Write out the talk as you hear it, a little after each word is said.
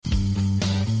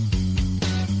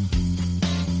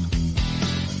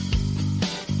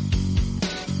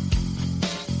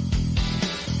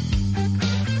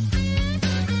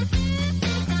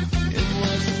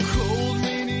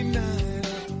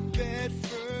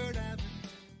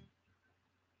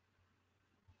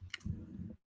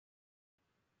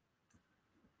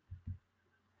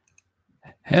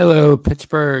Hello,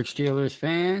 Pittsburgh Steelers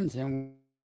fans, and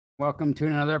welcome to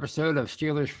another episode of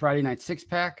Steelers Friday Night Six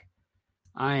Pack.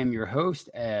 I am your host,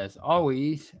 as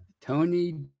always,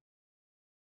 Tony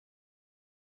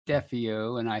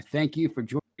Defio, and I thank you for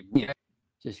joining me.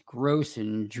 Just gross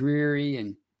and dreary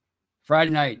and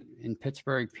Friday night in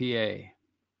Pittsburgh, PA.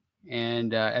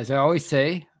 And as I always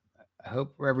say, I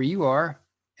hope wherever you are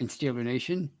in Steeler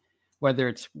Nation, whether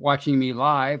it's watching me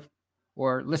live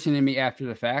or listening to me after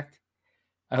the fact,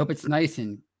 I hope it's nice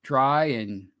and dry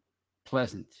and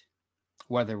pleasant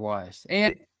weather-wise,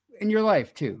 and in your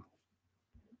life too.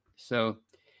 So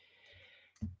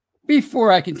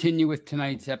before I continue with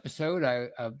tonight's episode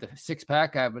of the Six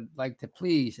Pack, I would like to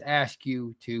please ask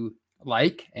you to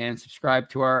like and subscribe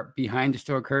to our Behind the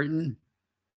Steel Curtain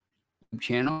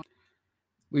channel.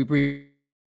 We bring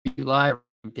you live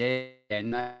day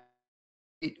and night.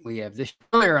 We have this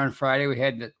earlier on Friday. We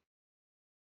had the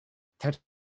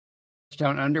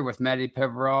Touchdown Under with Matty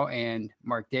Peverall and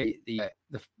Mark Day,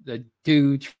 the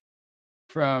dudes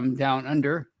from Down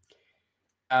Under.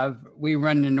 We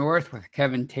Run the North with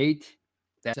Kevin Tate.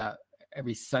 That's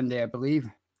every Sunday, I believe.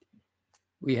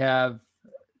 We have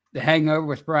The Hangover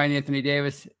with Brian Anthony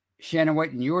Davis, Shannon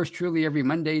White, and yours truly every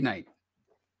Monday night.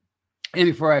 And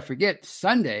before I forget,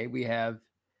 Sunday we have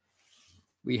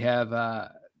the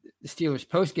Steelers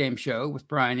post-game show with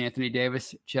Brian Anthony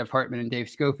Davis, Jeff Hartman, and Dave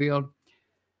Schofield.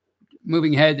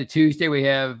 Moving ahead to Tuesday, we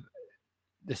have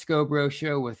the Scobro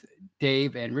show with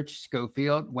Dave and Rich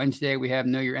Schofield. Wednesday, we have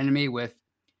Know Your Enemy with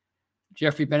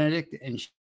Jeffrey Benedict and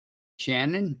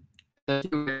Shannon. A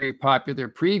very popular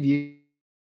preview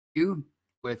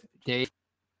with Dave.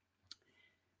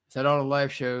 Is that all the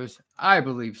live shows? I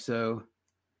believe so.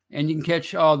 And you can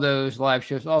catch all those live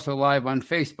shows also live on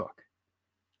Facebook.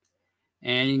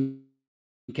 And you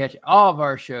can catch all of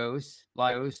our shows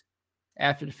live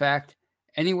after the fact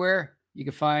anywhere you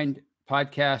can find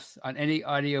podcasts on any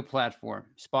audio platform,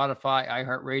 Spotify,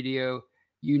 iHeartRadio,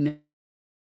 you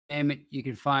name it, you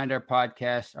can find our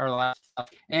podcast, our live stuff.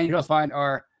 And you can also find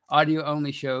our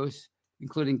audio-only shows,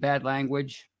 including Bad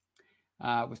Language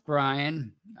with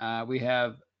Brian. We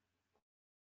have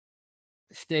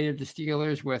State of the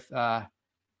Steelers with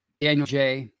Daniel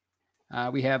J.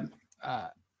 We have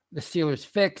the Steelers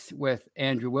Fix with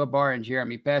Andrew Wilbar and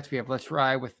Jeremy Betts. We have Let's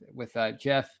Ride with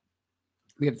Jeff.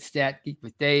 We have the Stat Geek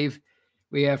with Dave.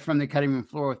 We have From the Cutting Room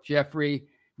Floor with Jeffrey.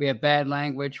 We have Bad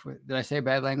Language. Did I say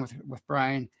Bad Language with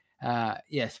Brian?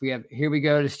 Yes, we have Here We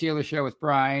Go, the Steelers Show with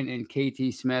Brian and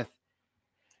KT Smith.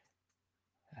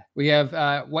 We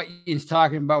have What Ian's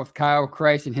Talking About with Kyle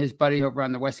Christ and his buddy over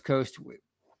on the West Coast.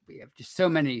 We have just so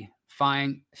many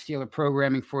fine Steeler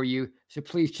programming for you. So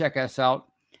please check us out.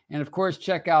 And, of course,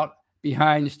 check out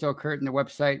Behind the Steel Curtain, the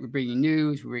website. We bring you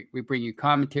news. We bring you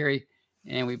commentary.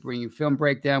 And we bring you film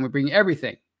breakdown. We bring you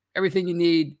everything you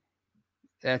need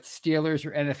that's Steelers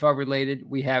or NFL related.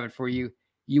 We have it for you.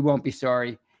 You won't be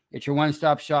sorry. It's your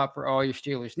one-stop shop for all your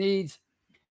Steelers needs.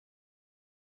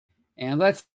 And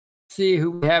let's see who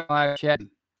we have live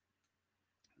chatting.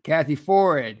 Kathy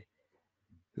Ford,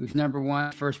 who's number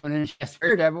one, first one in. Yes,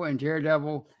 Daredevil, and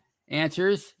Daredevil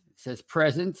answers, says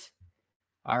present.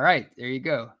 All right, there you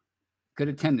go. Good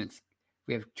attendance.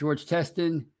 We have George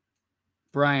Teston,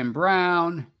 Brian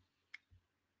Brown,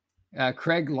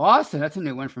 Craig Lawson. That's a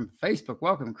new one from Facebook.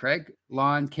 Welcome, Craig.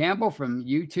 Lon Campbell from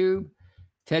YouTube.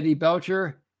 Teddy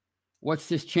Belcher. What's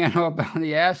this channel about?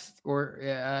 He asked, or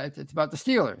it's about the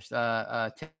Steelers.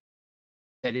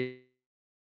 Teddy.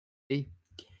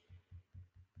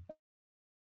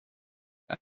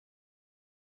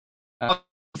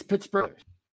 Pittsburgh.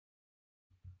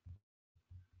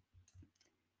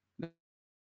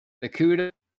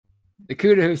 The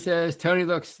Cuda who says Tony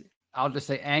looks, I'll just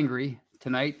say angry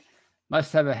tonight.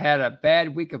 Must have had a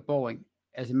bad week of bowling.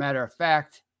 As a matter of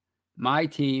fact, my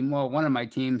team, well, one of my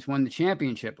teams won the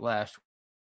championship last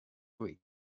week.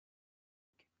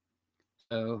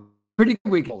 So pretty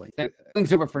good week of bowling.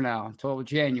 Things over for now until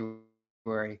January.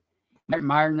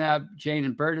 Myron, Jane,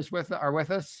 and Bert are with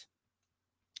us.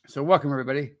 So welcome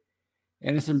everybody.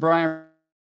 And it's in Brian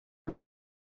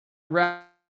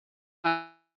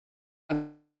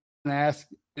ask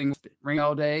things rain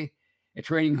all day. It's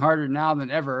raining harder now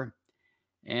than ever,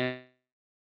 and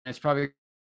it's probably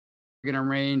going to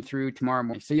rain through tomorrow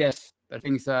morning. So yes, but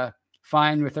things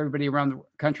fine with everybody around the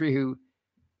country who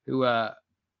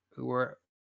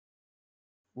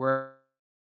were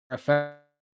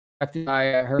affected by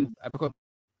her,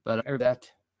 but that.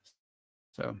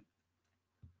 So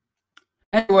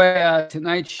anyway,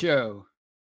 tonight's show.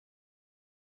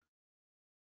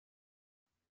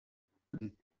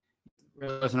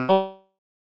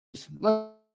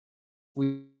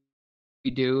 We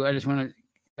do. I just want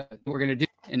to, we're going to do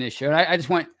in this show. And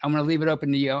I'm going to leave it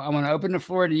open to you. I want to open the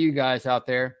floor to you guys out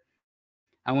there.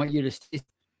 I want you to,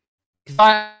 because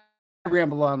I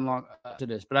ramble on long to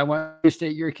this, but I want you to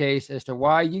state your case as to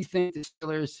why you think the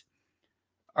Steelers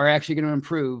are actually going to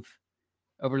improve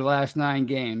over the last 9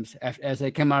 games as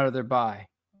they come out of their bye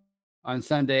on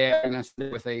Sunday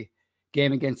with a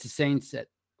game against the Saints at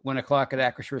 1:00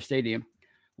 at Acrisure Stadium.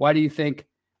 Why do you think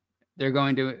they're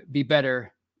going to be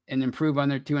better and improve on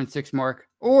their 2-6 mark?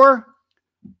 Or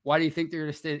why do you think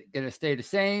they're going to stay the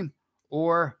same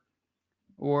or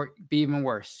be even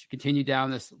worse, continue down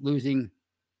this losing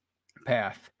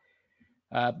path?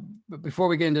 But before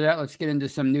we get into that, let's get into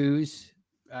some news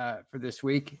for this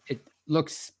week. It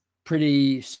looks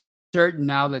pretty certain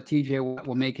now that TJ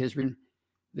will make his return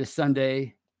this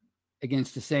Sunday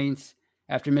against the Saints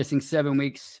after missing 7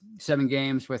 weeks, 7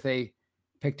 games with a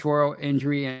pectoral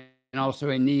injury and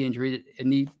also a knee injury, a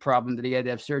knee problem that he had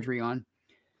to have surgery on.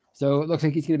 So it looks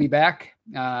like he's going to be back.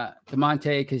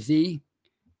 Damontae Kazee,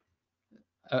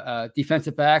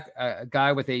 defensive back, a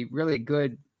guy with a really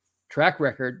good track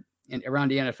record around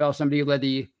the NFL. Somebody who led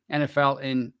the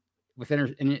NFL with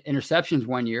interceptions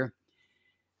one year.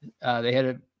 They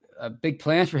had a big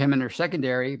plans for him in their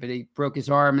secondary, but he broke his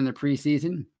arm in the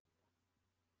preseason.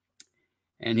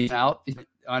 And he's out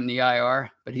on the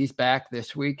IR, but he's back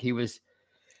this week. He was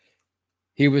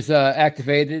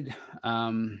activated. I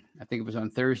think it was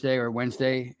on Thursday or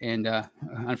Wednesday, and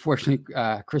unfortunately,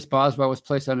 Chris Boswell was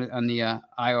placed on the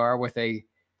IR with a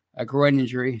groin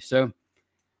injury. So,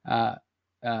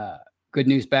 good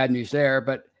news, bad news there.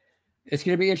 But it's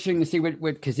going to be interesting to see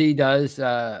what Kazee does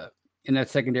in that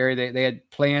secondary. They had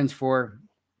plans for,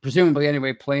 presumably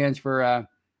anyway, a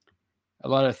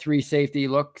lot of 3 safety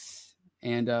looks.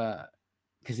 And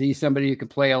because he's somebody who can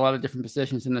play a lot of different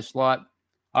positions in the slot,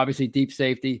 obviously deep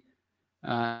safety,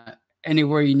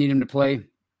 anywhere you need him to play,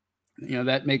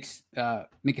 that makes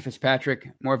Minkah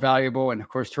Fitzpatrick more valuable. And of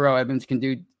course, Terrell Edmunds can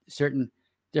do certain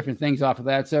different things off of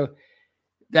that. So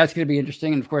that's going to be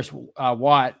interesting. And of course,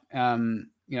 Watt, I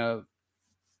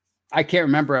can't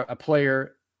remember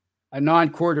a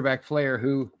non-quarterback player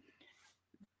who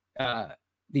the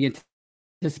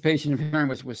anticipation of him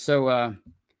was so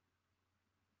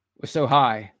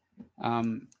high,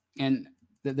 and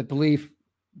the belief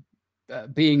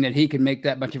being that he can make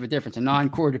that much of a difference. A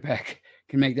non-quarterback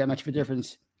can make that much of a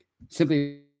difference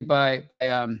simply by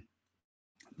in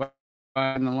the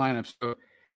lineup. So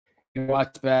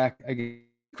Watt's back.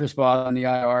 Chris Ball on the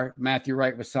IR. Matthew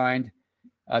Wright was signed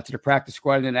to the practice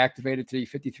squad and then activated to the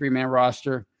 53-man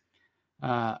roster.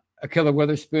 Akilla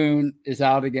Witherspoon is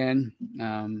out again.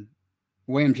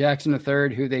 William Jackson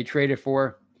III, who they traded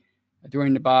for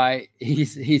during the bye,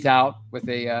 he's out with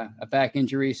a back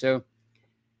injury. So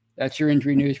that's your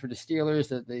injury news for the Steelers.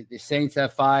 The Saints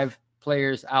have 5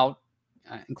 players out,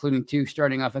 including 2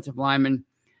 starting offensive linemen,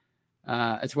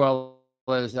 as well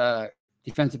as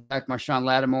defensive back Marshawn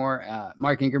Lattimore.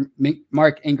 Mark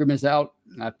Ingram is out.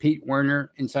 Pete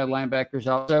Werner, inside linebackers,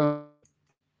 out. So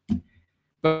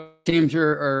both teams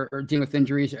are dealing with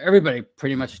injuries. Everybody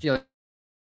pretty much dealing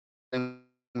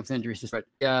with injuries. But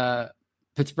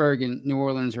Pittsburgh and New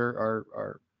Orleans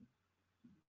are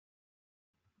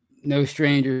no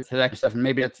strangers to that kind of stuff, and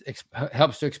maybe that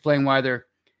helps to explain why they're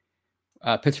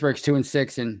Pittsburgh's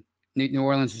 2-6 and New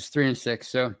Orleans is 3-6.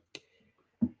 So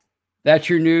that's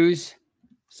your news.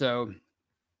 So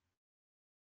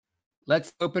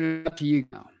let's open it up to you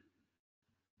now.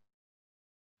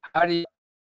 How do you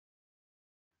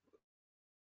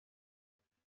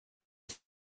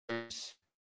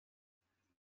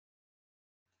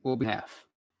will be half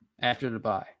after the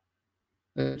bye?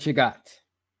 What you got?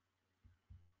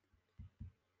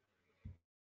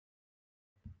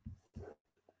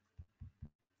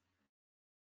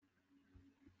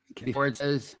 Ford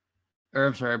says, or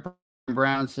I'm sorry,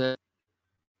 Brown said.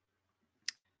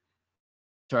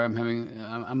 Sorry,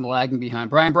 I'm lagging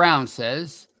behind. Brian Brown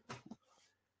says,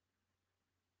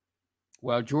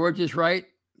 well, George is right.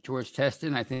 George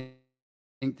Teston, I think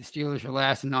the Steelers are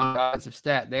last in non-offensive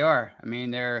stat. They are. I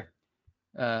mean, they're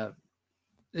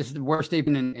this is the worst they've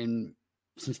been in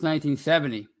since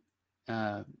 1970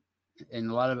 in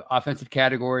a lot of offensive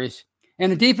categories.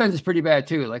 And the defense is pretty bad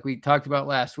too, like we talked about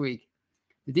last week.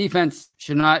 The defense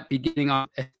should not be getting off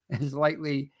as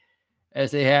lightly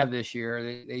as they have this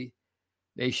year.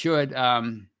 They should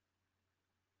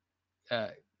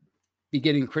be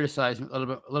getting criticized a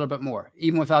little bit more,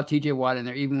 even without TJ Watt in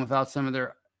there, even without some of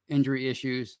their injury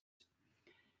issues.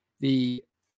 The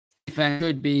defense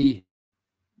should be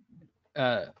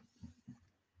under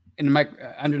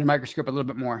the microscope a little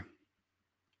bit more.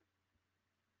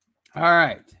 All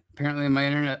right, Apparently my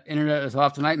internet is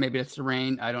off tonight. Maybe it's the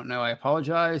rain. I don't know. I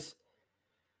apologize.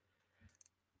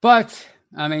 But,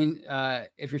 I mean,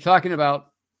 if you're talking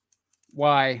about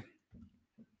why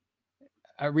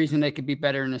a reason they could be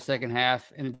better in the second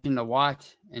half, in addition to Watt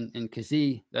and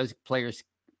Kazee, those players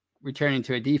returning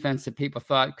to a defense that people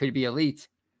thought could be elite,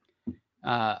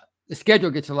 the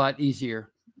schedule gets a lot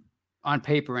easier on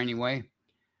paper anyway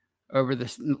over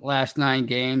the last 9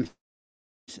 games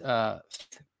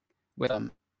with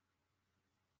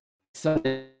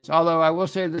Sundays. Although I will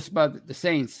say this about the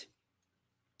Saints,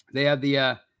 they have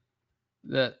the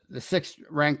 6th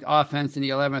ranked offense and the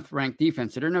 11th ranked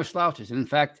defense. So they're no slouches. And in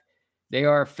fact, they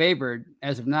are favored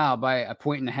as of now by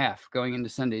 1.5 going into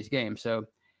Sunday's game. So,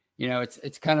 you know,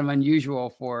 it's kind of unusual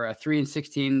for a 3-6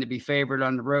 team to be favored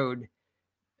on the road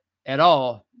at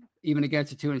all, even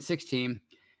against a 2-6 team.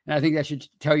 And I think that should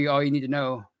tell you all you need to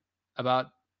know about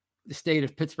the state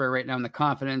of Pittsburgh right now and the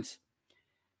confidence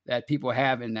that people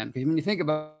have in them. Because when you think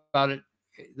about it,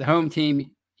 the home team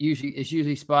is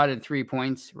usually spotted 3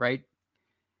 points, right?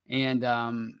 And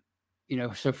you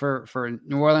know, so for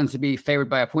New Orleans to be favored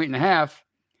by 1.5,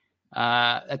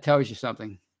 that tells you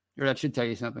something, or that should tell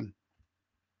you something.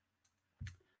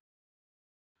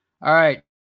 All right.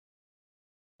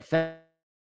 That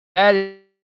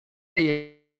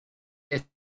is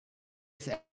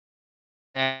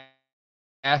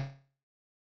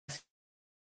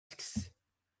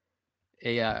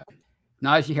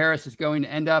Najee Harris is going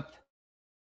to end up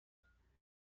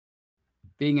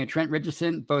being a Trent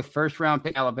Richardson, both first-round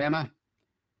pick Alabama.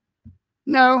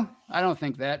 No, I don't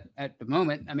think that at the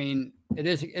moment. I mean, it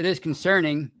is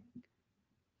concerning.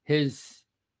 His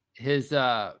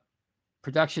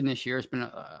production this year has been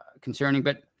concerning,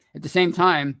 but at the same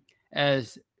time,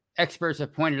 as experts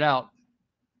have pointed out,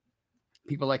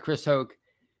 people like Chris Hoke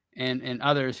and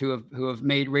others who have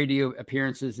made radio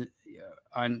appearances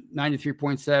on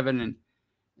 93.7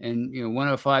 and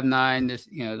 105.9 this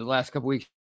the last couple weeks.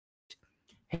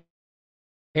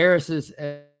 Harris is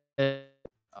a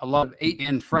lot of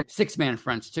 8-man front, 6-man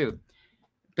fronts too.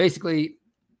 Basically,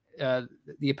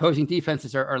 the opposing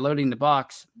defenses are loading the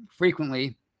box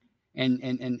frequently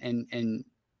and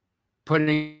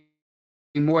putting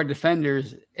more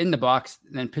defenders in the box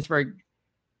than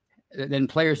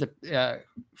players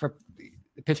for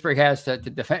Pittsburgh has to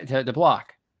defend to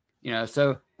block.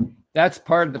 So that's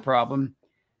part of the problem.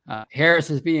 Harris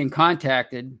is being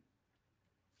contacted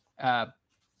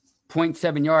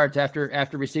 0.7 yards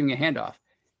after receiving a handoff.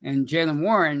 And Jaylen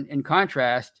Warren, in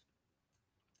contrast,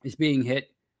 is being hit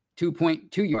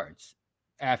 2.2 yards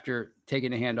after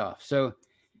taking a handoff. So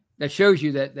that shows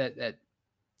you that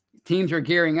teams are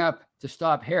gearing up to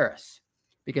stop Harris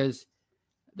because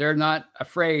they're not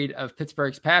afraid of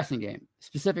Pittsburgh's passing game,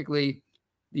 specifically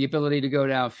the ability to go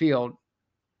downfield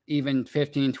even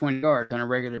 15, 20 yards on a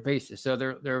regular basis. So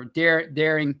they're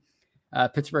daring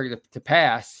Pittsburgh to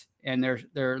pass, and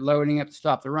they're loading up to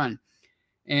stop the run.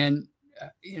 And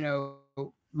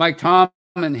Mike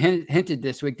Tomlin hinted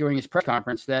this week during his press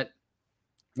conference that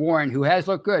Warren, who has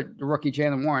looked good, the rookie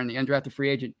Jaylen Warren, the undrafted free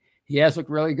agent, he has looked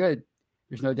really good.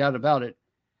 There's no doubt about it.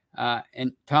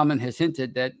 And Tomlin has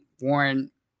hinted that Warren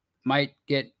might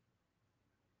get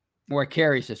more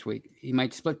carries this week. He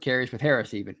might split carries with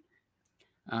Harris even.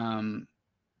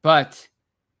 But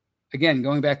again,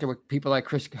 going back to what people like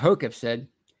Chris Hoke have said,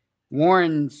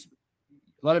 a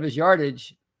lot of his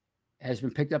yardage has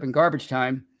been picked up in garbage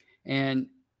time, and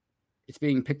it's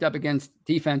being picked up against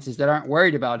defenses that aren't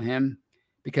worried about him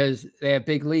because they have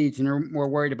big leads and are more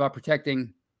worried about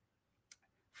protecting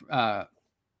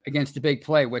against the big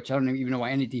play, which I don't even know why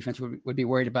any defense would be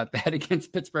worried about that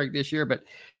against Pittsburgh this year. But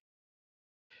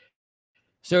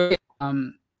so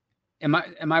am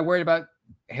I worried about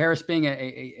Harris being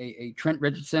a Trent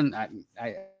Richardson?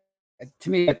 To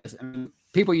me,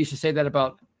 people used to say that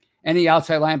about any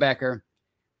outside linebacker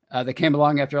that came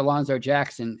along after Alonzo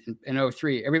Jackson in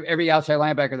 2003. Every outside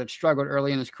linebacker that struggled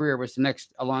early in his career was the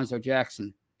next Alonzo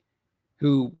Jackson,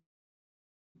 who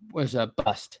was a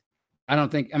bust. I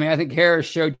think Harris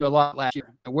showed you a lot last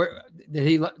year. Where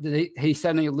did he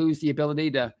suddenly lose the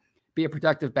ability to be a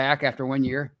productive back after 1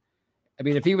 year? I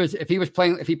mean, if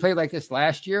he played like this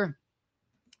last year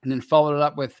and then followed it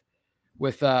up with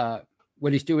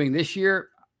what he's doing this year,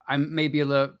 I may be a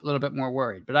little bit more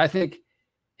worried. But I think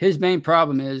his main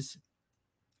problem is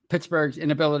Pittsburgh's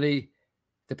inability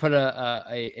to put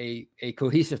a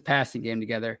cohesive passing game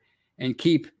together and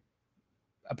keep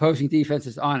opposing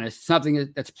defenses honest, something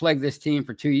that's plagued this team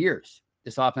for 2 years,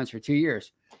 this offense for 2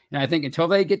 years. And I think until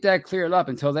they get that cleared up,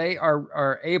 until they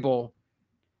are able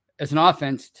as an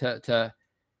offense to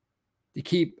to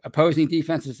keep opposing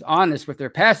defenses honest with their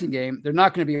passing game, they're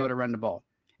not going to be able to run the ball.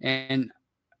 And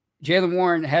Jaylen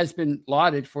Warren has been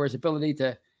lauded for his ability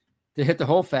to hit the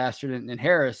hole faster than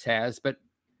Harris has. But,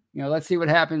 let's see what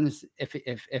happens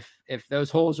if those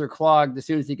holes are clogged as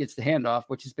soon as he gets the handoff,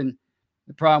 which has been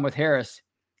the problem with Harris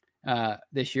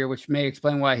this year, which may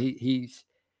explain why he's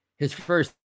his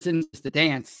first is to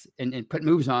dance and put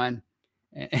moves on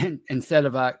and instead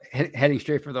of heading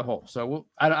straight for the hole. So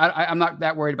I'm not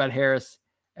that worried about Harris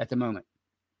at the moment.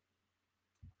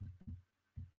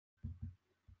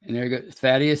 And there you go.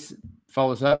 Thaddeus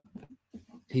follows up.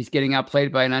 He's getting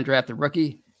outplayed by an undrafted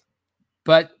rookie,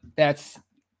 but it's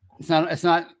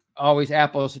not always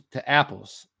apples to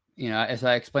apples. As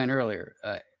I explained earlier,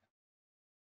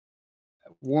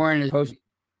 Warren is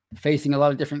facing a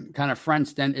lot of different kind of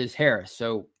fronts than is Harris.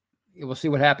 So we'll see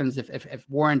what happens if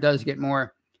Warren does get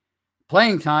more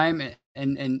playing time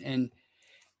and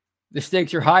the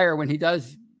stakes are higher when he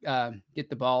does get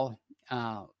the ball.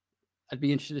 I'd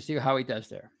be interested to see how he does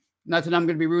there. Not that I'm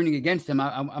going to be rooting against him.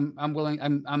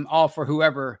 I'm all for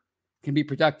whoever can be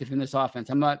productive in this offense.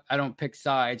 I don't pick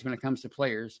sides when it comes to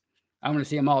players. I want to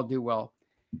see them all do well,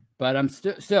 but I'm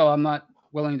still I'm not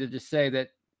willing to just say that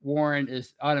Warren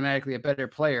is automatically a better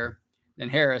player than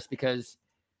Harris because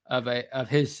of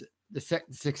the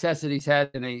success that he's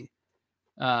had in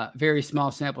a very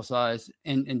small sample size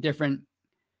in different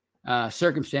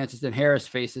circumstances than Harris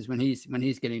faces when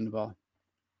he's getting the ball.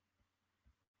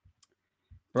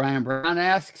 Brian Brown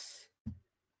asks,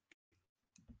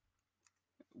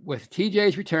 with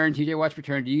TJ Watt's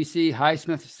return, do you see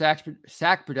Highsmith's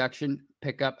sack production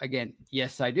pick up again?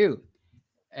 Yes, I do.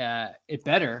 It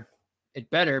better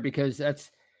because that's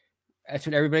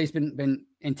what everybody's been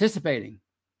anticipating.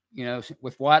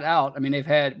 With Watt out, I mean, they've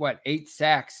had 8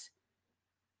 sacks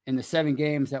in the 7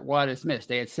 games that Watt has missed.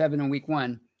 They had 7 in week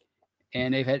 1,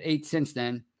 and they've had 8 since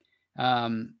then.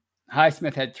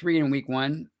 Highsmith had 3 in week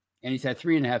 1, and he's had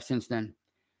 3.5 since then.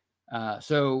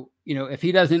 So if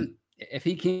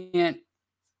he can't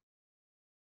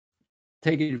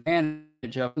take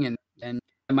advantage of him, and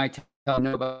I might tell him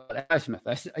no about Highsmith.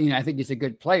 I think he's a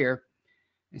good player,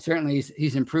 and certainly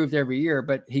he's improved every year,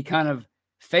 but he kind of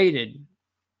faded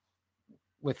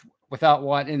without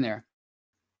Watt in there.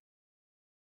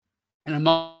 And I'm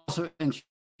also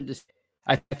interested.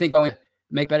 I think I'll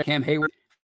make better Cam Hayward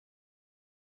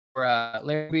or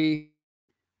Larry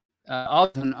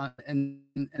Alton, and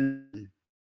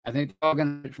I think they're all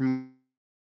going to from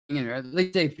at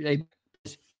least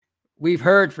we've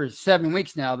heard for 7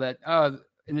 weeks now that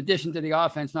in addition to the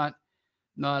offense not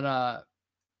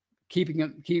keeping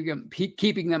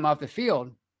them off the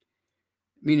field,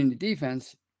 meaning the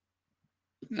defense.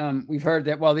 We've heard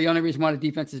that, the only reason why the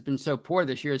defense has been so poor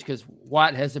this year is because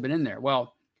Watt hasn't been in there.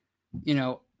 Well,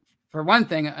 for one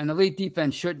thing, an elite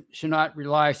defense should not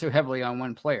rely so heavily on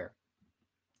one player.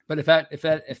 But if that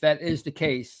is the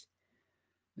case,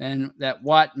 then that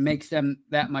Watt makes them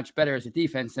that much better as a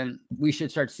defense, then we should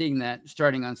start seeing that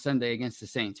starting on Sunday against the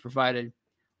Saints, provided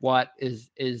Watt is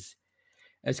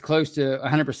as close to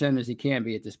 100% as he can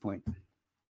be at this point.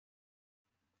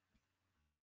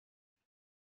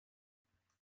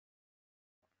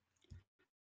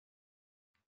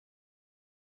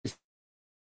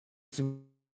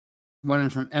 One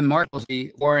from M. Marshall's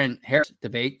the Warren Harris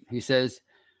debate. He says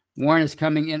Warren is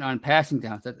coming in on passing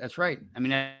downs. That's right. I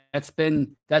mean, that's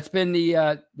been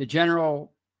the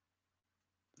general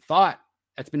thought.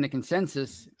 That's been the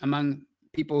consensus among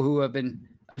people who have been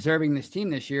observing this team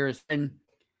this year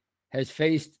has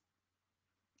faced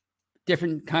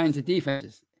different kinds of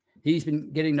defenses. He's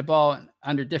been getting the ball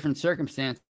under different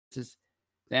circumstances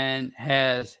than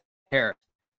has Harris.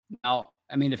 Now,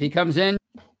 I mean, if he comes in,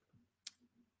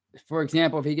 for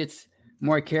example, if he gets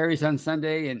more carries on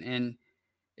Sunday and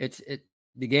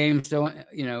the game still,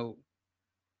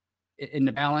 in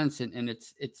the balance and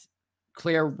it's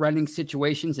clear running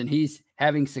situations and he's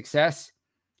having success,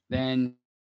 then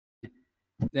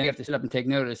you have to sit up and take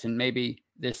notice. And maybe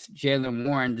this Jaylen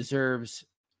Warren deserves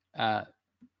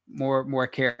more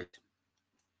carries.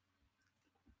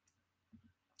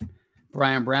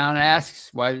 Brian Brown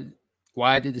asks, why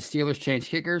did the Steelers change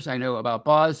kickers? I know about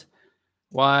Boz.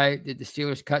 Why did the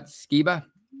Steelers cut Skiba?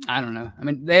 I don't know. I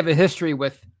mean, they have a history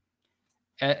with,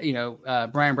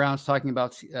 Brian Brown's talking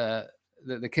about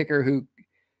the kicker who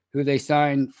they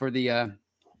signed for the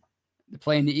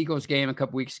playing the Eagles game a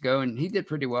couple weeks ago, and he did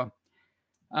pretty well.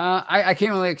 I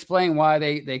can't really explain why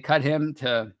they cut him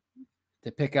to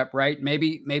pick up Wright.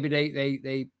 Maybe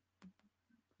they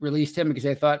released him because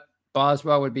they thought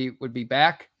Boswell would be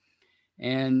back,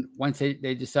 and once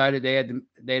they decided they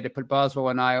had to put Boswell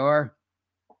on IR.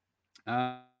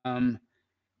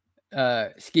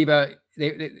 Skiba,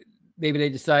 maybe they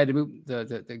decided to move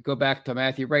the go back to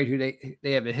Matthew Wright, who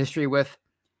they have a history with.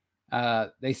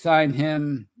 They signed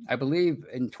him, I believe,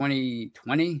 in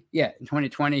 2020. Yeah, in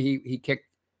 2020, he kicked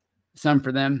some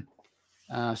for them.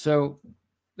 So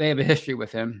they have a history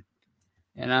with him.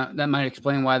 And that might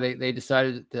explain why they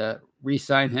decided to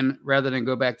re-sign him rather than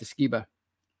go back to Skiba.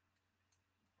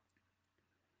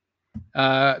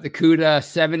 The CUDA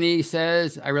 70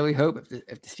 says, I really hope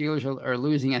if the Steelers are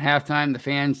losing at halftime, the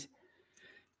fans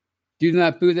do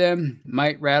not boo them.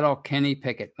 Might rattle Kenny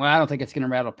Pickett. Well, I don't think it's going to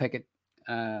rattle Pickett.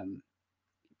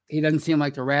 He doesn't seem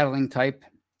like the rattling type.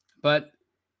 But,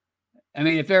 I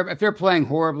mean, if they're playing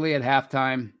horribly at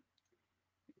halftime,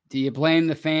 do you blame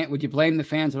the fan? Would you blame the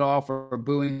fans at all for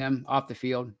booing them off the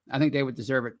field? I think they would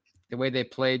deserve it. The way they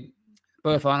played,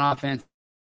 both on offense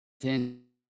and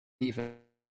defense.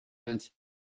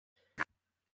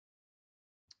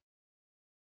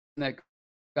 That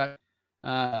got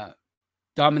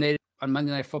dominated on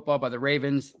Monday Night Football by the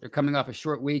Ravens. They're coming off a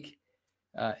short week.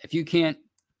 If you can't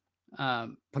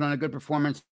put on a good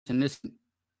performance in this,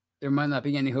 there might not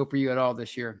be any hope for you at all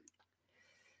this year.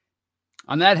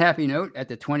 On that happy note, at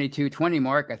the 22:20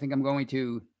 mark, I think I'm going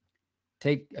to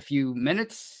take a few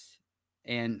minutes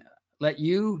and let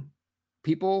you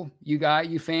people,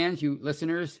 you fans, you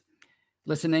listeners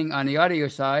listening on the audio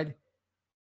side,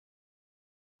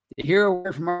 hear a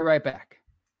word from our right back.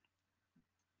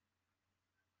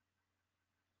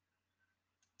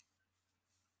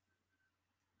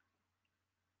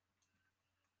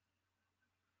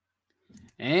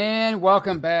 And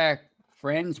welcome back,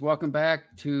 friends. Welcome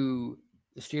back to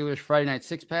the Steelers Friday Night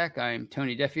Six Pack. I'm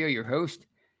Tony Defio, your host,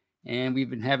 and we've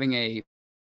been having a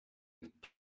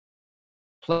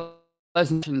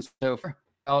pleasant so far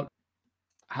about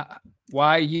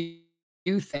why you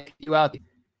think, you out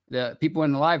the people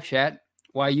in the live chat,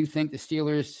 why you think the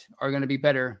Steelers are going to be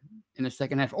better in the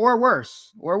second half, or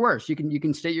worse. You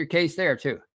can state your case there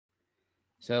too.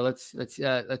 So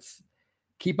let's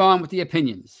keep on with the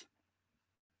opinions.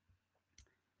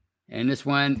 And this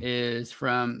one is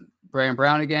from Brian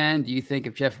Brown again. Do you think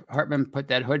if Jeff Hartman put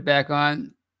that hood back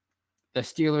on, the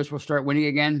Steelers will start winning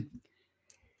again?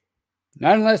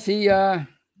 Not unless he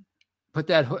put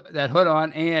that hood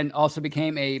on and also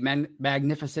became a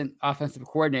magnificent offensive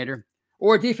coordinator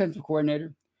or defensive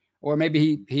coordinator, or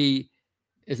maybe he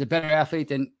is a better athlete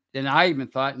than I even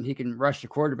thought, and he can rush the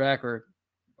quarterback or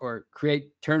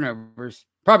create turnovers.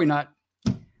 Probably not.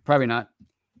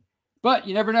 But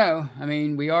you never know. I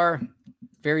mean, we are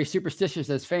very superstitious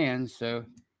as fans. So,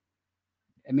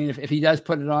 I mean, if he does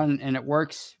put it on and it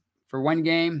works for one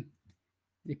game,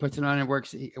 he puts it on and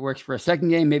it works for a second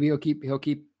game. Maybe he'll keep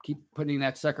putting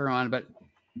that sucker on. But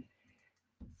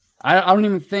I don't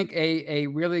even think a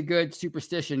really good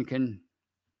superstition can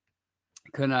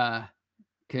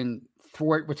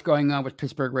thwart what's going on with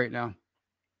Pittsburgh right now.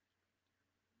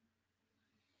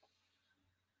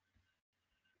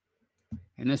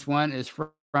 And this one is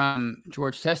from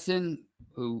George Teston,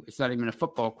 who it's not even a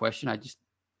football question. I just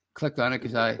clicked on it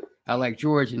because I like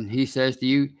George, and he says,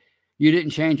 you didn't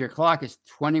change your clock. It's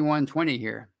 21:20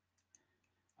 here.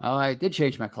 Oh, I did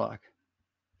change my clock.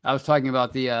 I was talking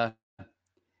about the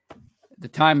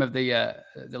time of the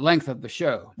length of the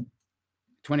show.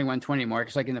 21:20 mark.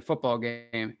 It's like in the football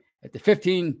game at the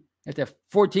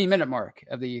 14-minute mark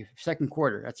of the second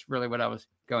quarter. That's really what I was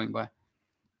going by.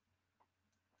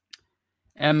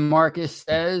 M. Marcus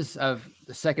says of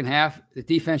the second half, the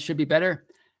defense should be better,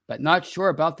 but not sure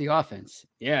about the offense.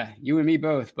 Yeah, you and me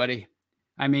both, buddy.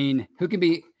 I mean, who can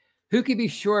be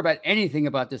sure about anything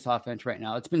about this offense right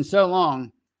now? It's been so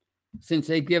long since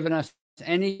they've given us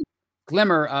any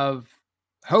glimmer of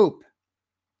hope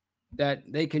that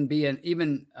they can be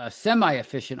even a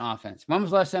semi-efficient offense. When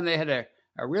was the last time they had a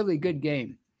really good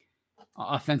game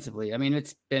offensively? I mean,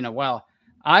 it's been a while.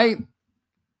 I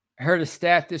heard a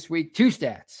stat this week, two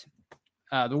stats.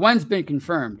 The one's been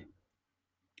confirmed.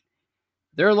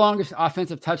 Their longest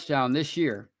offensive touchdown this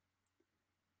year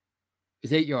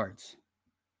is 8 yards.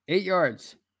 8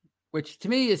 yards, which to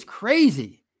me is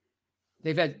crazy.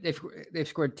 They've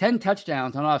scored 10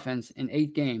 touchdowns on offense in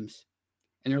 8 games,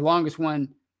 and their longest one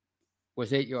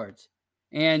was 8 yards.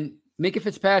 And Minkah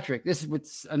Fitzpatrick, this is what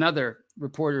another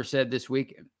reporter said this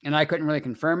week, and I couldn't really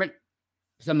confirm it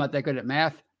because I'm not that good at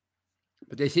math,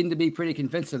 but they seem to be pretty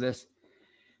convinced of this.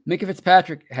 Minkah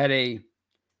Fitzpatrick had an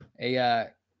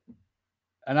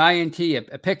INT,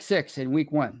 a pick six in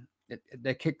week 1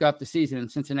 that kicked off the season in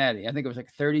Cincinnati. I think it was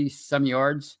like 30-some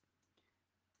yards.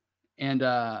 And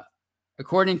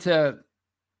according to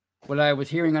what I was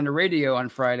hearing on the radio on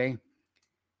Friday,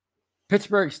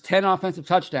 Pittsburgh's 10 offensive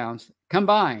touchdowns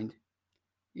combined,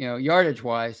 yardage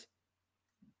wise,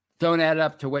 don't add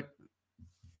up to what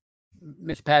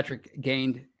Fitzpatrick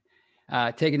gained,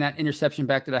 taking that interception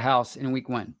back to the house in week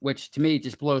 1, which to me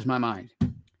just blows my mind.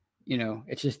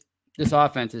 It's just, this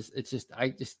offense I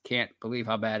just can't believe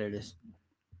how bad it is.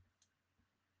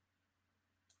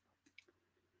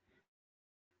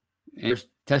 And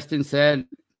Teston said,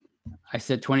 I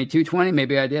said 22-20.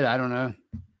 Maybe I did. I don't know.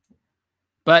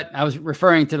 But I was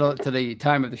referring to the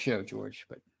time of the show, George.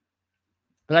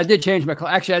 But I did change my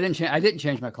clock. Actually, I didn't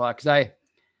change my clock because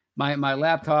my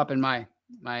laptop and my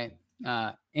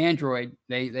Android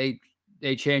they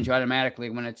change automatically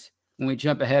when we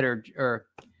jump ahead or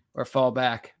fall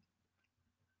back.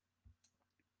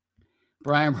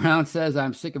 Brian Brown says,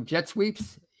 I'm sick of jet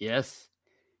sweeps. Yes.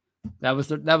 That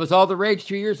was all the rage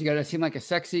 2 years ago. That seemed like a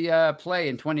sexy play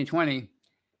in 2020.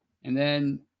 And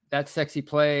then that sexy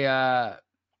play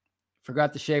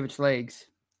forgot to shave its legs,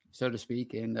 so to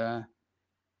speak. And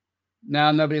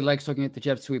now nobody likes looking at the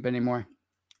jet sweep anymore,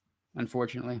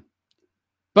 unfortunately.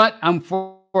 But I'm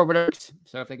for whatever.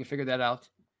 So if they can figure that out,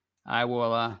 I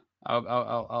will.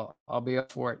 I'll be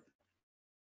up for it.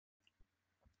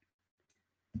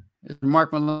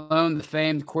 Mark Malone, the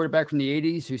famed quarterback from the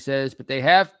 80s, who says, but they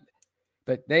have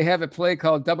a play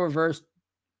called double reverse.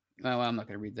 Well, I'm not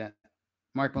going to read that.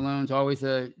 Mark Malone's always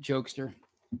a jokester.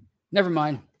 Never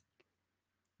mind.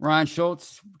 Ron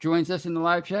Schultz joins us in the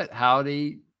live chat.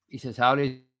 Howdy. He says,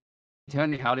 howdy,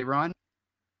 Tony. Howdy, Ron.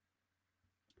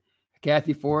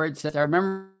 Kathy Ford says, I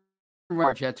remember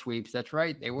our jet sweeps. That's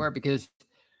right. They were, because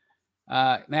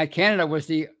Matt Canada was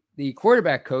the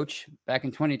quarterback coach back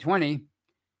in 2020.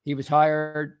 He was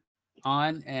hired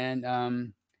on,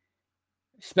 and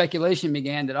speculation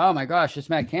began that, oh my gosh, it's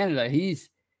Matt Canada. He's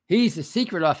the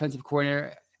secret offensive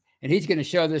coordinator, and he's going to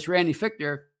show this Randy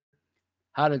Fichtner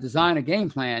how to design a game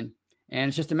plan. And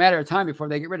it's just a matter of time before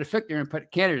they get rid of Fichtner and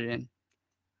put Canada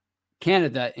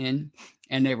in.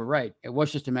 And they were right. It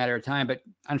was just a matter of time, but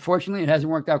unfortunately, it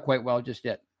hasn't worked out quite well just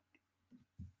yet.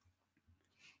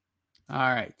 All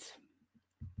right.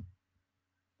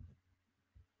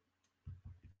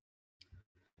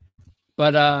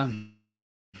 But I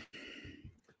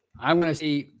want to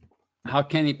see how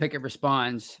Kenny Pickett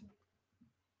responds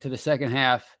to the second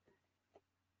half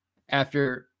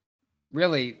after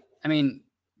really,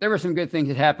 there were some good things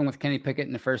that happened with Kenny Pickett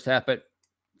in the first half, but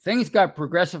things got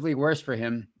progressively worse for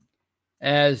him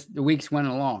as the weeks went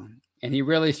along, and he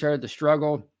really started to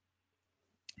struggle.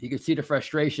 You could see the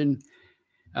frustration.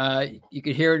 You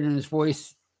could hear it in his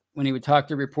voice when he would talk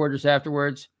to reporters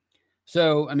afterwards.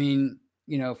 So,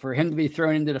 for him to be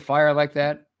thrown into the fire like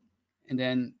that and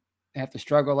then have to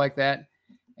struggle like that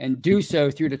and do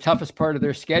so through the toughest part of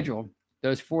their schedule,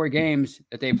 those 4 games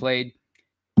that they played,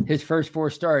 his first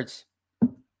 4 starts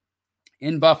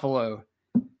in Buffalo,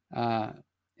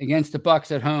 against the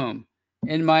Bucs at home,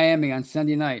 in Miami on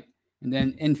Sunday night, and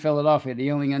then in Philadelphia,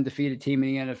 the only undefeated team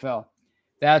in the NFL.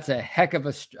 That's a heck of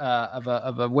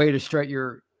a way to start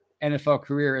your NFL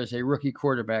career as a rookie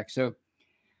quarterback. So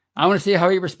I want to see how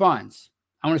he responds.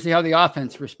 I want to see how the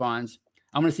offense responds.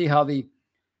 I want to see how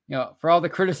for all the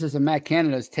criticism Matt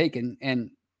Canada has taken,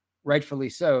 and rightfully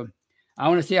so, I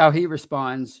want to see how he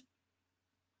responds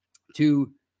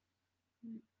to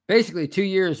basically 2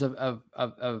 years of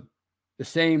the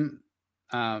same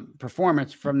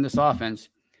performance from this offense,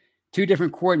 2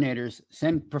 different coordinators,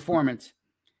 same performance.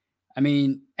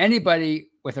 Anybody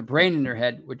with a brain in their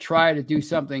head would try to do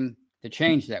something to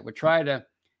change that,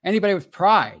 anybody with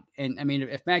pride. And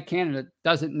if Matt Canada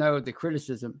doesn't know the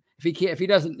criticism,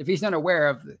 if he's not aware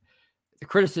of the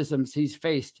criticisms he's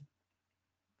faced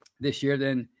this year,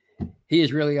 then he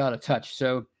is really out of touch.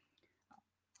 So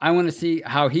I want to see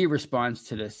how he responds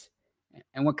to this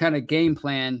and what kind of game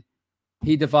plan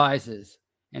he devises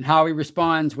and how he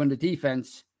responds when the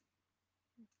defense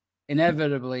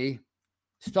inevitably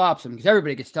stops him, because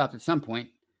everybody gets stopped at some point.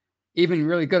 Even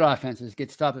really good offenses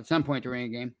get stopped at some point during a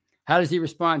game. How does he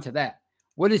respond to that?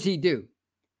 What does he do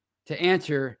to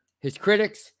answer his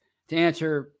critics, to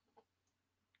answer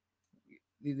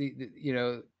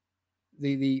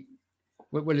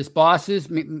what his bosses,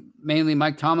 mainly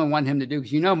Mike Tomlin, want him to do?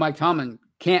 Because Mike Tomlin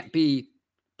can't be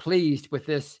pleased with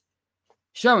this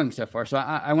showing so far. So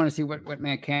I want to see what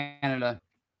Matt Canada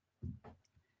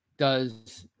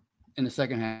does in the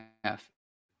second half.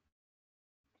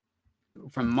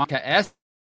 From Monica S.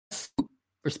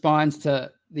 responds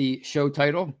to the show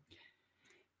title,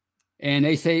 and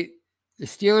they say the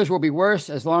Steelers will be worse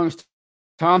as long as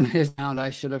Tom is down. I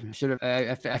should have.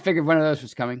 I figured one of those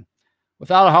was coming.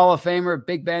 Without a Hall of Famer,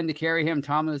 Big Ben to carry him,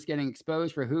 Tomlin is getting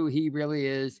exposed for who he really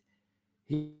is.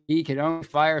 he can only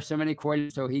fire so many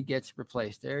coordinators, so he gets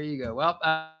replaced. There you go. Well,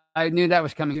 I knew that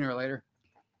was coming sooner or later.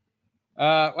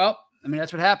 Well, I mean,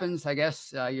 that's what happens, I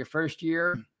guess. Your first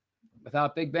year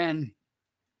without Big Ben,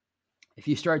 if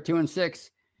you start 2-6,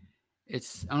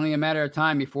 it's only a matter of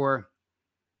time before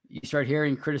you start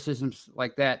hearing criticisms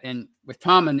like that. And with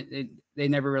Tomlin, they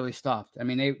never really stopped. I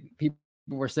mean, people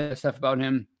were saying stuff about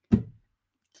him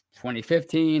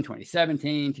 2015,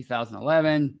 2017,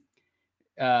 2011.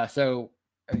 So,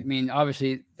 I mean,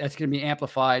 obviously, that's going to be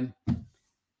amplified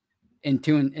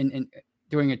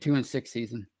during a 2-6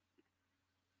 season.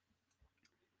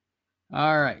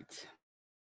 All right.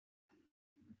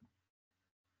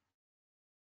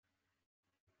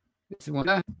 This is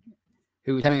one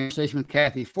who was having a conversation with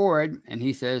Kathy Ford, and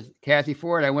he says, Kathy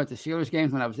Ford, I went to Steelers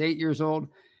games when I was 8 years old.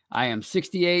 I am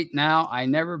 68 now. I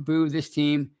never boo this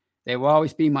team. They will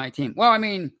always be my team. Well, I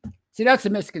mean, see, that's a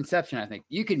misconception, I think.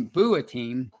 You can boo a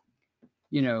team,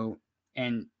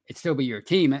 and it still be your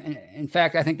team. And in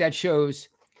fact, I think that shows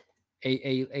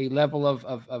a level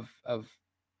of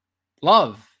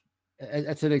love.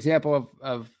 That's an example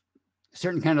of a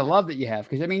certain kind of love that you have.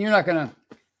 Because, I mean, you're not going to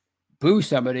boo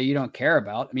somebody you don't care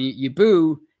about. I mean, you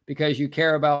boo because you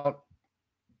care about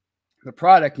the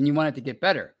product and you want it to get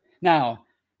better. Now,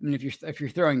 I mean, if you're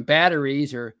throwing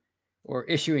batteries or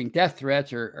issuing death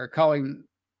threats or calling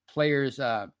players,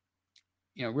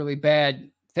 really bad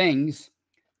things,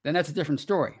 then that's a different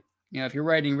story. If you're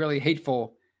writing really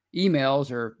hateful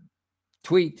emails or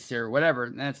tweets or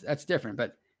whatever, that's different.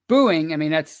 But booing, I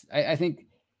mean, I think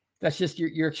that's just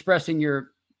you're expressing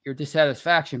your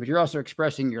dissatisfaction, but you're also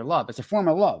expressing your love. It's a form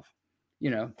of love.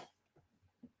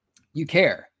 You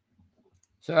care.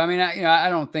 So, I mean, I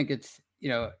don't think it's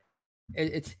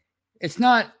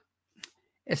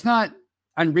not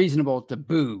unreasonable to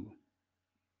boo.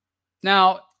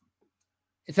 Now,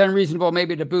 it's unreasonable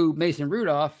maybe to boo Mason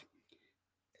Rudolph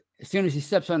as soon as he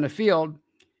steps on the field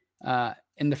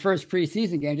in the first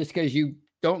preseason game, just because you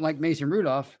don't like Mason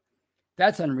Rudolph.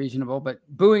 That's unreasonable. But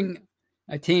booing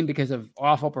a team because of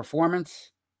awful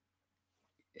performance,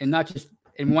 and not just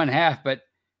in one half, but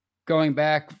going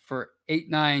back for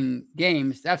 8-9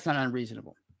 games, that's not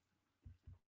unreasonable.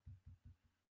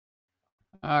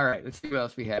 All right, let's see what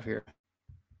else we have here.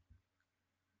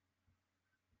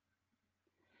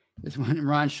 This one,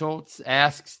 Ron Schultz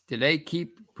asks, did they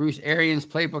keep Bruce Arians'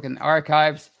 playbook in the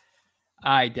archives?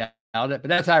 I doubt it, but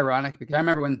that's ironic because I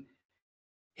remember when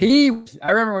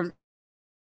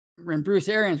Bruce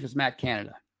Arians was Matt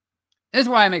Canada. This is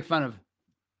why I make fun of.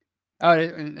 Oh,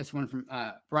 and this one from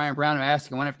Brian Brown who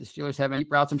asked, I wonder if the Steelers have any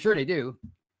routes. I'm sure they do.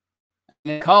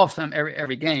 And they call some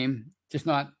every game, just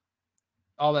not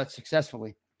all that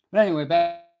successfully. But anyway,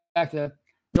 back to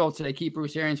Schultz. So they keep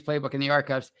Bruce Arians' playbook in the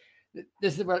archives.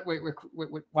 This is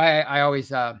why I always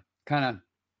kind of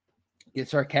get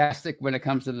sarcastic when it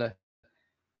comes to the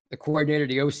coordinator,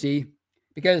 the OC,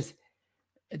 because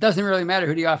it doesn't really matter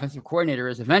who the offensive coordinator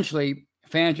is. Eventually,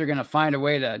 fans are going to find a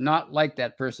way to not like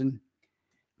that person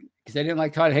because they didn't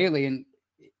like Todd Haley, and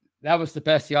that was the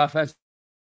best the offense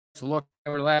looked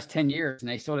over the last 10 years, and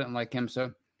they still didn't like him.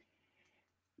 So,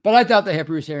 but I doubt they have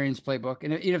Bruce Arians' playbook,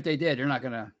 and even if they did, they're not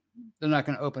going to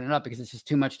open it up because it's just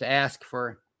too much to ask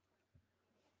for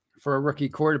a rookie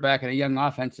quarterback and a young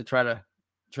offense to try to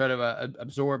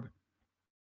absorb.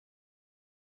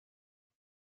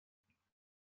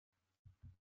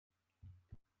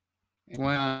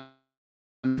 When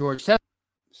George said,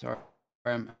 sorry,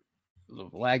 I'm a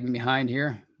little lagging behind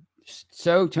here.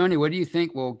 So, Tony, what do you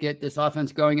think will get this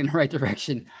offense going in the right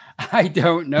direction? I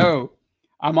don't know.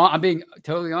 I'm being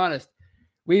totally honest.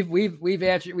 We've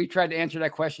tried to answer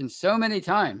that question so many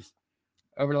times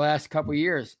over the last couple of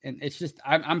years, and it's just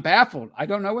I'm baffled. I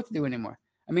don't know what to do anymore.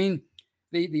 I mean,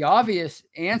 the obvious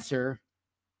answer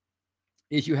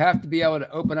is you have to be able to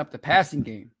open up the passing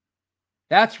game.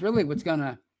 That's really what's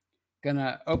gonna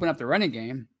open up the running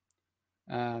game.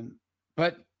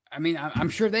 But I mean, I'm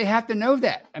sure they have to know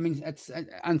that. I mean, it's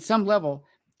on some level,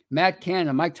 Matt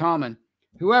Canada, Mike Tomlin,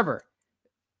 whoever,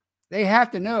 they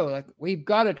have to know, like, we've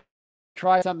got to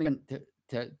try something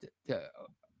to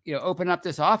open up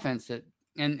this offense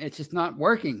and it's just not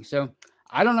working. So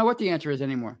I don't know what the answer is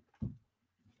anymore.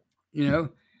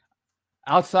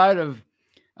 Outside of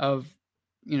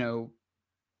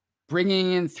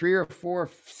bringing in 3 or 4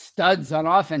 studs on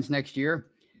offense next year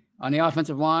on the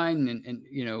offensive line and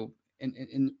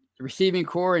the receiving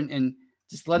core and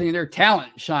just letting their talent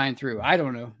shine through. I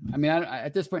don't know. I mean,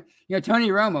 at this point, Tony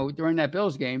Romo during that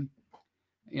Bills game,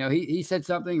 he said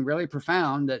something really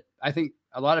profound that I think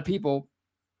a lot of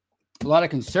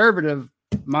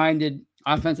conservative-minded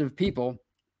offensive people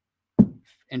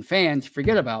and fans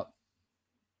forget about.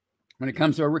 when it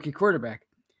comes to a rookie quarterback.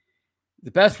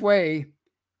 The best way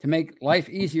to make life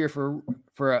easier for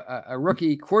a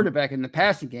rookie quarterback in the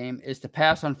passing game is to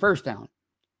pass on first down,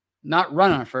 not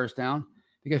run on first down.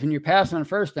 Because when you pass on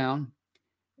first down,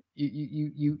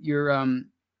 you're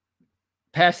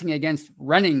passing against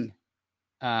running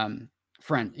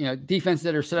defenses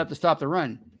that are set up to stop the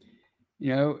run.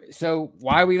 So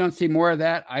why we don't see more of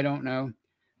that, I don't know.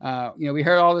 We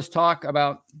heard all this talk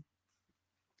about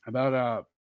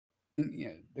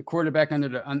the quarterback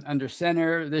under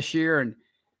center this year and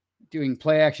doing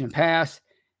play action pass,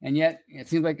 and yet it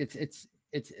seems like it's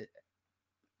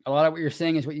a lot of what you're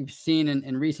saying is what you've seen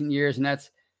in recent years, and that's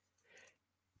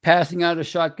passing out of the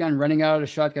shotgun, running out of the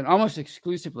shotgun almost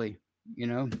exclusively.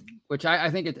 Which I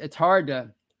think it's hard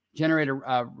to generate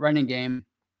a running game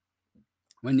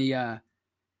when the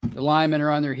linemen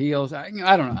are on their heels. I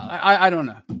don't know. I don't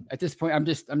know. At this point, I'm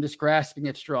just grasping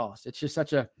at straws. It's just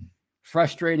such a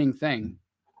frustrating thing,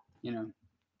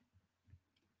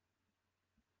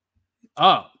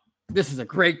 Oh, this is a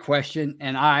great question,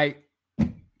 and I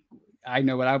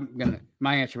know what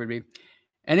my answer would be.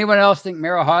 Anyone else think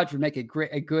Merrill Hodge would make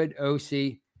a good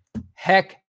OC?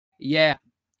 Heck yeah.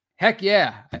 Heck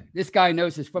yeah. This guy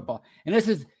knows his football. And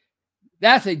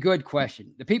that's a good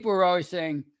question. The people are always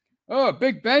saying, oh,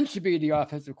 Big Ben should be the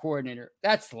offensive coordinator.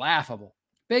 That's laughable.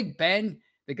 Big Ben,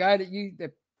 the guy that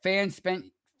the fans spent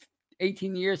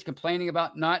 18 years complaining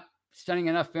about not studying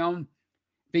enough film,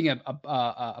 being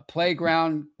a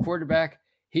playground quarterback,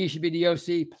 he should be the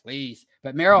OC, please.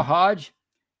 But Merrill Hodge,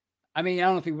 I don't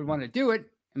know if he would want to do it.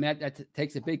 That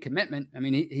takes a big commitment.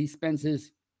 He's been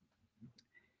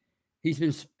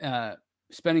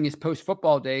spending his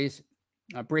post-football days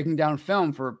breaking down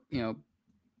film for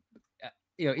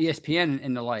ESPN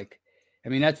and the like.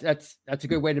 That's a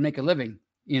good way to make a living,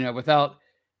 without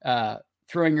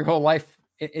throwing your whole life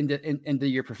into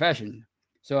your profession.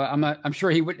 So I'm not sure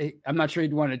he'd want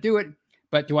to do it,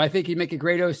 but do I think he'd make a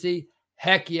great OC?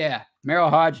 Heck yeah.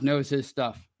 Merrill Hodge knows his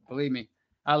stuff. Believe me.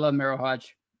 I love Merrill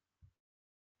Hodge.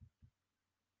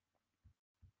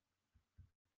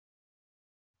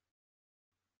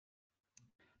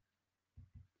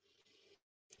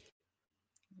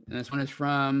 And this one is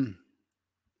from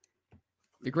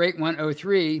the Great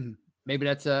 103. Maybe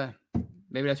that's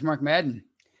Mark Madden.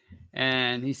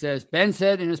 And he says, Ben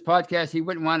said in his podcast he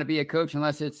wouldn't want to be a coach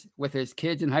unless it's with his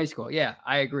kids in high school. Yeah,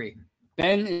 I agree.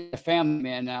 Ben is a family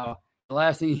man now. The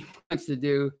last thing he wants to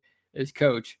do is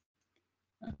coach.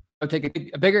 I'll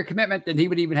take a bigger commitment than he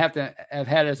would even have to have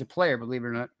had as a player, believe it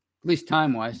or not, at least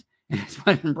time-wise. And it's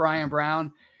one from Brian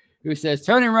Brown, who says,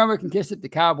 Tony Romo can kiss it, the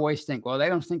Cowboys stink. Well, they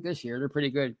don't stink this year. They're pretty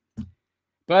good.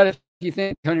 But if you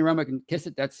think Tony Romo can kiss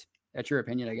it, that's your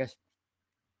opinion, I guess.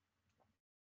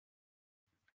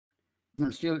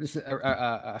 From Steelers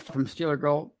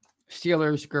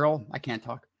girl. I can't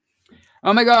talk.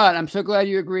 Oh my God, I'm so glad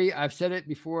you agree. I've said it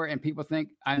before, and people think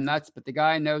I'm nuts, but the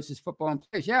guy knows his football and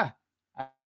plays. Yeah.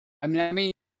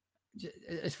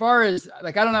 As far as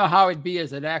I don't know how it'd be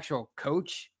as an actual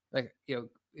coach,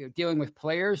 dealing with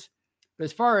players, but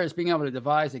as far as being able to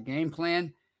devise a game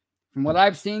plan, from what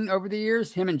I've seen over the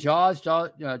years, him and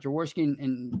Jaworski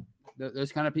and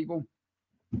those kind of people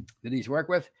that he's worked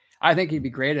with, I think he'd be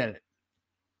great at it.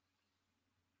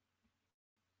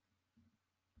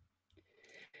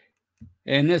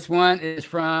 And this one is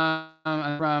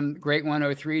from Great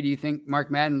 103. Do you think Mark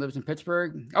Madden lives in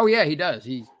Pittsburgh? Oh yeah, he does.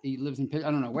 He lives in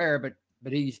I don't know where, but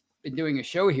he's been doing a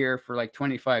show here for like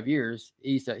 25 years.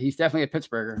 He's definitely a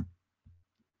Pittsburgher.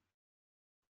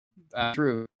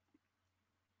 True.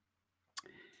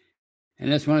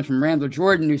 And this one is from Randall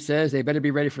Jordan, who says they better be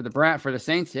ready for the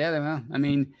Saints. Yeah,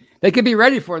 they could be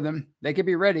ready for them. They could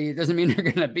be ready. It doesn't mean they're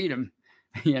going to beat them.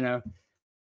 They're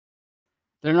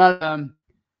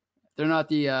not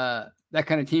the that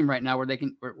kind of team right now where they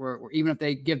can, where even if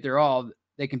they give their all,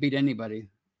 they can beat anybody.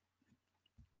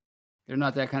 They're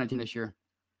not that kind of team this year.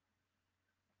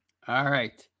 All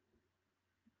right.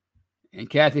 And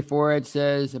Kathy Forhead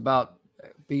says about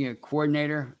being a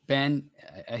coordinator, Ben,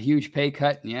 a huge pay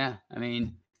cut. Yeah.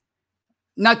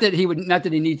 Not that he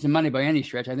needs the money by any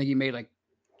stretch. I think he made like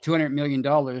 $200 million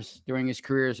during his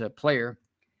career as a player.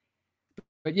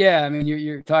 But yeah,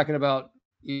 you're talking about,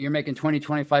 you're making 20,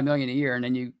 25 million a year. And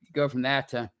then you go from that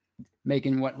to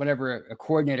making whatever a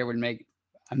coordinator would make,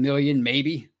 $1 million,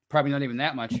 maybe, probably not even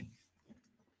that much.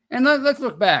 And let's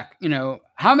look back,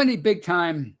 how many big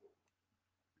time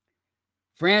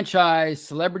franchise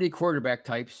celebrity quarterback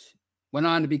types went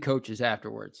on to be coaches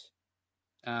afterwards?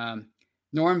 Norm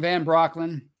Van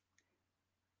Brocklin,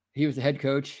 he was the head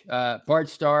coach. Bart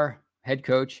Starr, head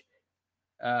coach.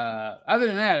 Other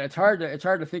than that, it's hard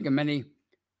to think of many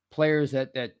players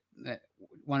that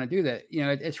want to do that.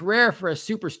 It's rare for a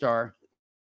superstar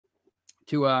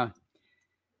to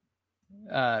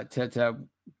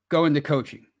go into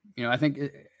coaching.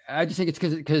 I just think it's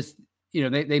because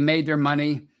they made their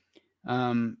money.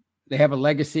 They have a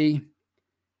legacy,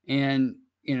 and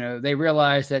they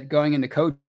realize that going into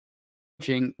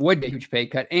coaching would be a huge pay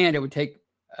cut, and it would take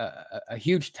a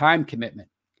huge time commitment.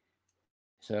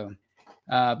 So,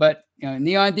 but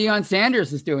Deion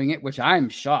Sanders is doing it, which I'm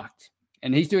shocked,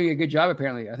 and he's doing a good job.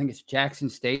 Apparently, I think it's Jackson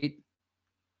State,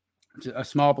 it's a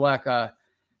small black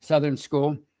Southern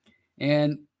school,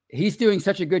 and he's doing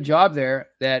such a good job there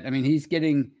that he's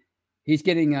getting his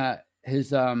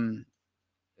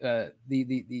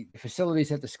the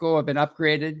facilities at the school have been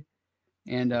upgraded,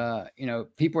 and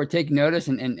people are taking notice,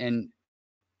 and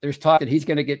there's talk that he's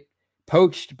going to get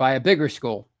poached by a bigger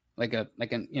school, like an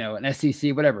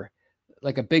SEC, whatever,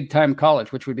 like a big time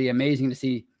college, which would be amazing to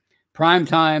see prime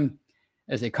time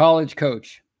as a college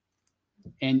coach,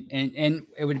 and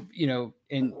it would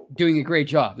and doing a great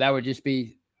job. That would just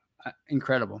be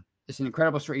incredible. It's an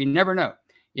incredible story. You never know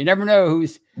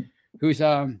who's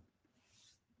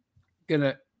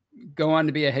gonna go on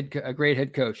to be a great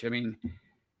head coach.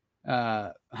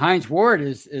 Hines Ward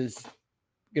is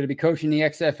going to be coaching the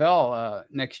XFL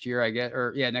next year, I guess,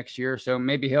 next year. So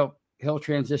maybe he'll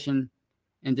transition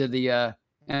into the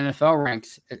NFL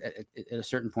ranks at a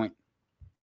certain point.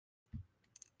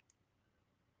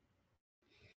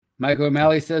 Michael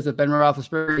O'Malley says that Ben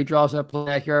Roethlisberger, he draws up play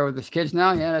backyard with his kids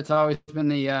now. Yeah, that's always been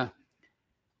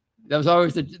that was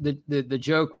always the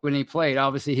joke when he played.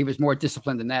 Obviously, he was more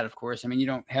disciplined than that, of course. You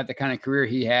don't have the kind of career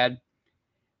he had,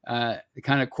 the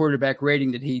kind of quarterback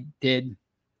rating that he did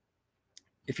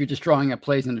if you're just drawing up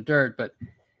plays in the dirt. But,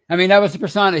 that was the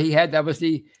persona he had. That was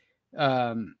the,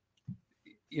 the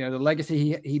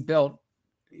legacy he built,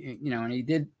 and he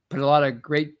did put a lot of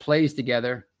great plays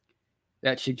together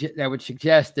that would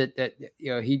suggest that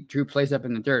he drew plays up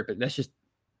in the dirt. But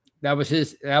that was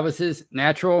his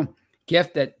natural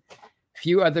gift that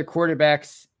few other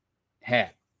quarterbacks had.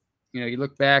 You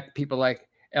look back, people like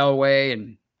Elway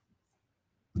and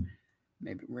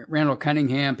maybe Randall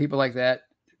Cunningham, people like that.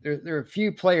 There are a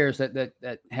few players that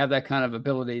have that kind of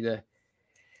ability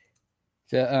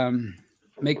to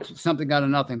make something out of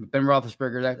nothing. But Ben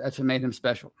Roethlisberger, that's what made him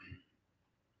special.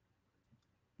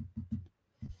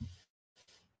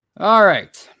 All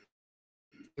right.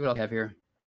 What else I have here?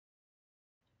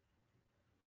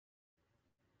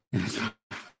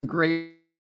 Great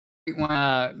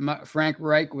one. Frank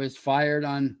Reich was fired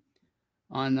on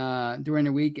during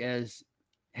the week as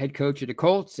head coach of the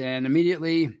Colts, and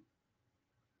immediately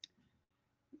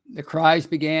the cries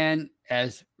began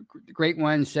as the Great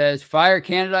One says, "Fire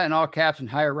Canada" in all caps and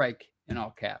hire Reich in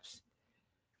all caps.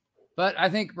 But I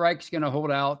think Reich's going to hold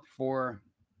out for.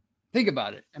 Think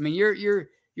about it.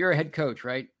 You're a head coach,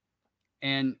 right?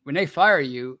 And when they fire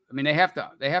you, they have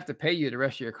to pay you the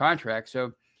rest of your contract.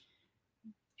 So,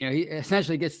 he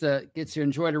essentially gets to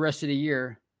enjoy the rest of the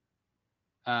year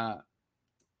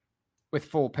with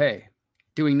full pay,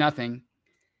 doing nothing,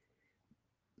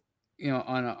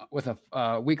 with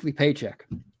a weekly paycheck.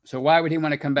 So why would he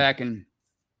want to come back and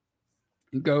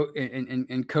go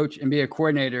and coach and be a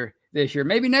coordinator this year?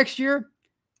 Maybe next year,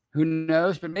 who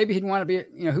knows? But maybe he'd want to be,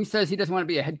 who says he doesn't want to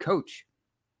be a head coach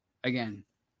again,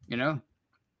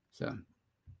 So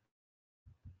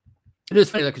it is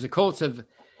funny because the Colts have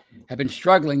been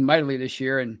struggling mightily this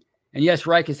year, and yes,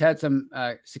 Reich has had some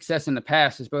success in the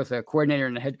past as both a coordinator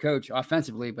and a head coach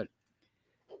offensively, but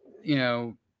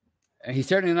he's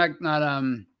certainly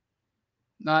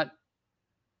not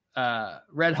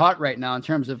red hot right now in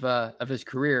terms of his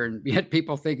career, and yet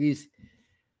people think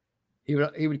he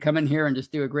would come in here and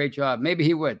just do a great job. Maybe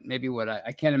he would.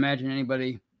 I can't imagine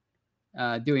anybody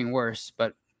doing worse,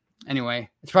 but anyway,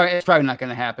 it's probably not going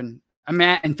to happen.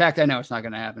 In fact, I know it's not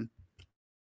going to happen.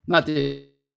 Not this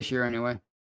year, anyway.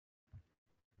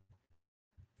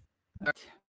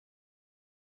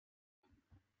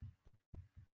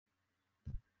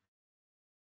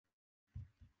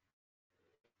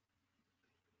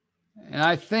 And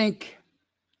I think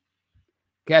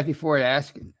Kathy Ford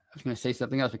asked, I was going to say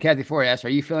something else, but Kathy Ford asked, "Are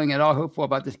you feeling at all hopeful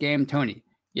about this game, Tony?"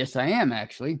 Yes, I am,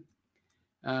 actually.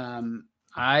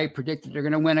 I predicted they're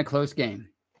going to win a close game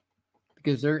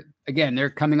because they're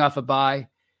coming off a bye.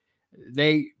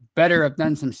 They better have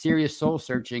done some serious soul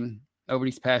searching over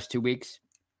these past 2 weeks.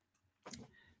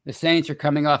 The Saints are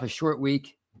coming off a short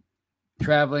week,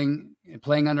 traveling,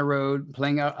 playing on the road,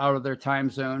 playing out of their time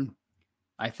zone,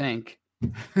 I think.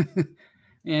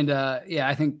 And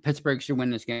I think Pittsburgh should win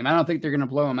this game. I don't think they're going to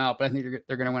blow them out, but I think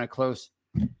they're going to win a close,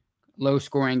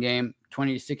 low-scoring game.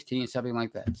 2016, something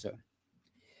like that. So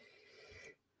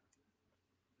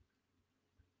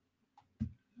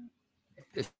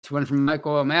this one from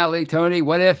Michael O'Malley. Tony,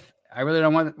 what if, I really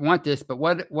don't want this, but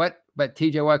but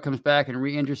TJ Watt comes back and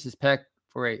re-injures his pec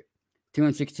for a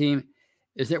 2-6 team?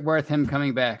 Is it worth him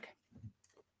coming back?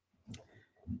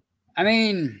 I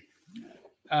mean,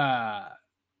 I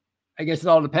guess it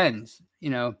all depends.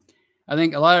 I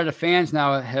think a lot of the fans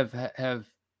now have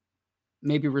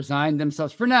maybe resigned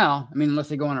themselves for now. I mean, unless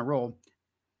they go on a roll,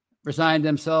 resigned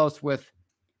themselves with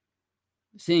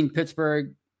seeing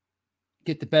Pittsburgh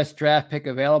get the best draft pick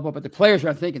available. But the players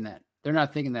aren't thinking that. They're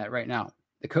not thinking that right now.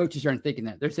 The coaches aren't thinking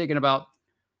that. They're thinking about,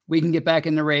 we can get back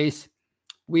in the race.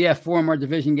 We have 4 more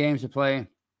division games to play.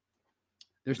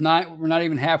 We're not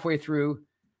even halfway through.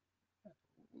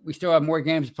 We still have more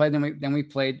games to play than we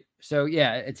played. So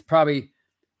yeah, it's probably,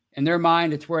 in their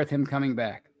mind, it's worth him coming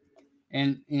back.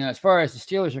 And as far as the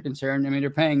Steelers are concerned, I mean,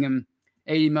 they're paying him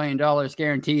 $80 million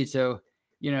guaranteed. So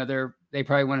they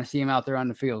probably want to see him out there on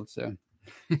the field. So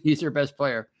he's their best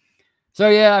player. So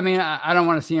yeah, I mean, I don't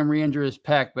want to see him re-injure his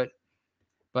pec, but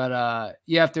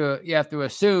you have to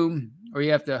assume, or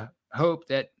you have to hope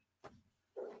that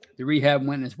the rehab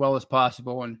went as well as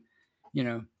possible. And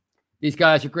these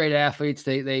guys are great athletes.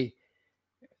 Their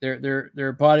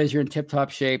bodies are in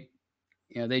tip-top shape.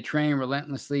 They train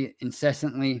relentlessly,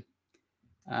 incessantly.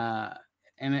 And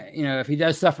if he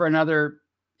does suffer another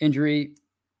injury,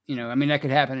 I mean, that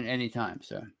could happen at any time.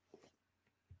 So,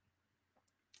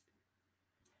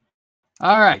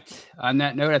 all right. On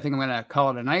that note, I think I'm going to call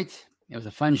it a night. It was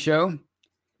a fun show. A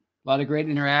lot of great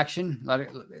interaction. A lot of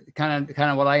kind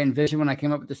of what I envisioned when I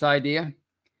came up with this idea.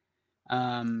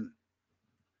 Until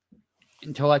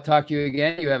I talk to you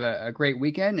again, you have a great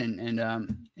weekend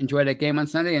and enjoy that game on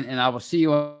Sunday. And I will see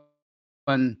you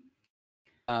on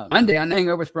Monday on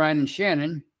Hangover with Brian and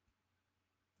Shannon.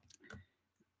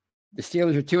 The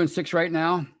Steelers are 2-6 right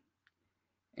now.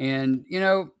 And,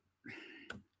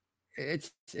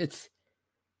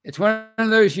 it's one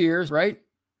of those years, right?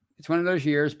 It's one of those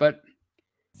years, but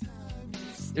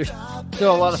there's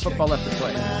still a lot of football left to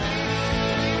play.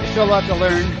 There's still a lot to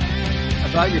learn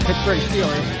about your Pittsburgh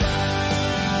Steelers.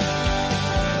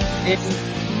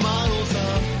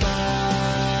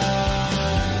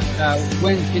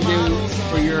 Wins can do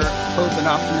for your hope and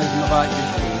optimism about your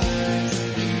team.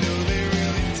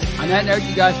 On that note,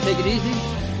 you guys take it easy,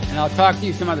 and I'll talk to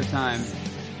you some other time.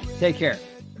 Take care.